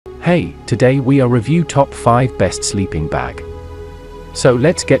Hey, today we are review top 5 best sleeping bag. So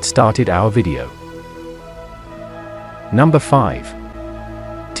let's get started our video. Number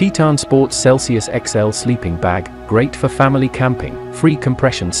 5. Titan Sports Celsius XL Sleeping Bag, great for family camping, free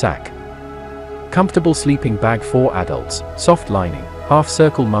compression sack. Comfortable sleeping bag for adults, soft lining,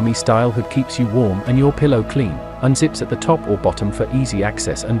 half-circle mummy-style hood keeps you warm and your pillow clean, unzips at the top or bottom for easy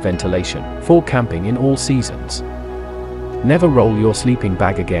access and ventilation, for camping in all seasons. Never roll your sleeping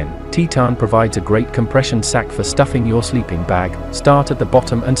bag again. Titan provides a great compression sack for stuffing your sleeping bag. Start at the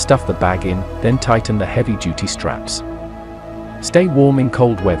bottom and stuff the bag in, then tighten the heavy-duty straps. Stay warm in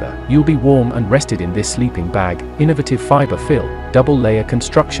cold weather. You'll be warm and rested in this sleeping bag. Innovative fiber fill, double-layer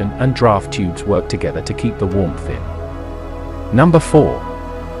construction and draft tubes work together to keep the warmth in. Number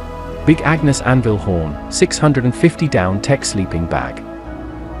 4. Big Agnes Anvil Horn, 650 Down Tech Sleeping Bag.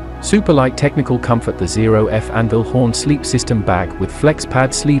 Superlight technical comfort. The 0F Anvil Horn Sleep System Bag with flex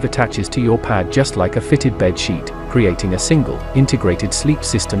pad sleeve attaches to your pad just like a fitted bed sheet, creating a single, integrated sleep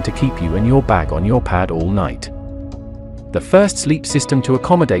system to keep you and your bag on your pad all night. The first sleep system to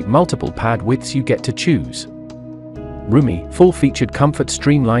accommodate multiple pad widths you get to choose. Roomy, full-featured comfort.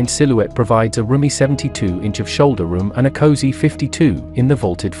 Streamlined silhouette provides a roomy 72-inch of shoulder room and a cozy 52 in the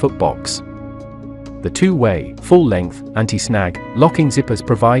vaulted footbox. The two-way, full-length, anti-snag, locking zippers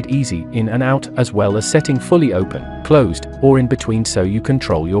provide easy in and out as well as setting fully open, closed, or in between so you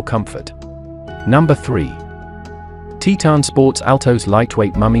control your comfort. Number 3. Titan Sports Altos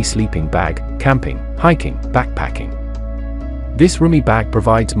Lightweight Mummy Sleeping Bag, camping, hiking, backpacking. This roomy bag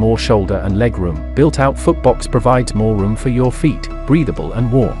provides more shoulder and leg room. Built-out footbox provides more room for your feet, breathable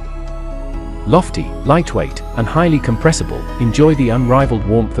and warm. Lofty, lightweight, and highly compressible, enjoy the unrivaled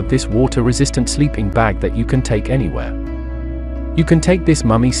warmth of this water-resistant sleeping bag that you can take anywhere. You can take this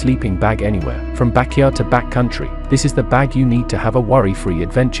mummy sleeping bag anywhere, from backyard to backcountry. This is the bag you need to have a worry-free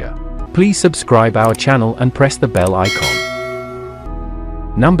adventure. Please subscribe our channel and press the bell icon.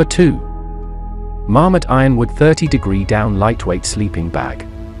 Number 2. Marmot Ironwood 30° Down Lightweight Sleeping Bag.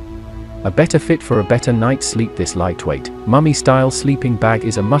 A better fit for a better night's sleep. This lightweight, mummy-style sleeping bag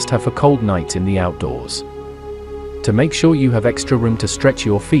is a must-have for cold nights in the outdoors. To make sure you have extra room to stretch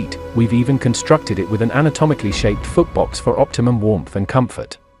your feet, we've even constructed it with an anatomically shaped footbox for optimum warmth and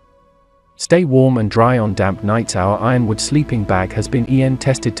comfort. Stay warm and dry on damp nights. Our Ironwood sleeping bag has been EN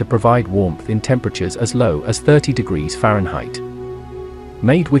tested to provide warmth in temperatures as low as 30 degrees Fahrenheit.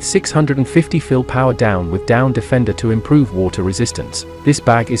 Made with 650 fill power down with Down Defender to improve water resistance, this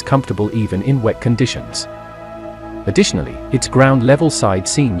bag is comfortable even in wet conditions. Additionally, its ground level side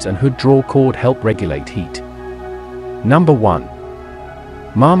seams and hood draw cord help regulate heat. Number 1.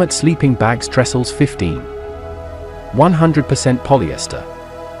 Marmot Sleeping Bags Trestles 15. 100%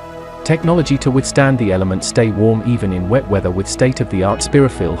 polyester. Technology to withstand the elements. Stay warm even in wet weather with state-of-the-art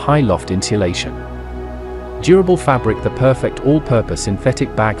Spirafil high loft insulation. Durable fabric. The perfect all-purpose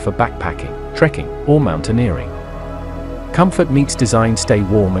synthetic bag for backpacking, trekking, or mountaineering. Comfort meets design. Stay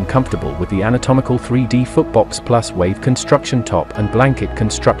warm and comfortable with the anatomical 3D footbox plus wave construction top and blanket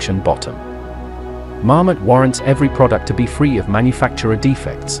construction bottom. Marmot warrants every product to be free of manufacturer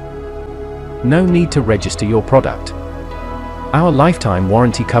defects. No need to register your product. Our lifetime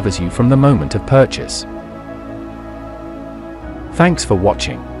warranty covers you from the moment of purchase. Thanks for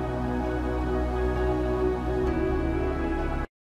watching.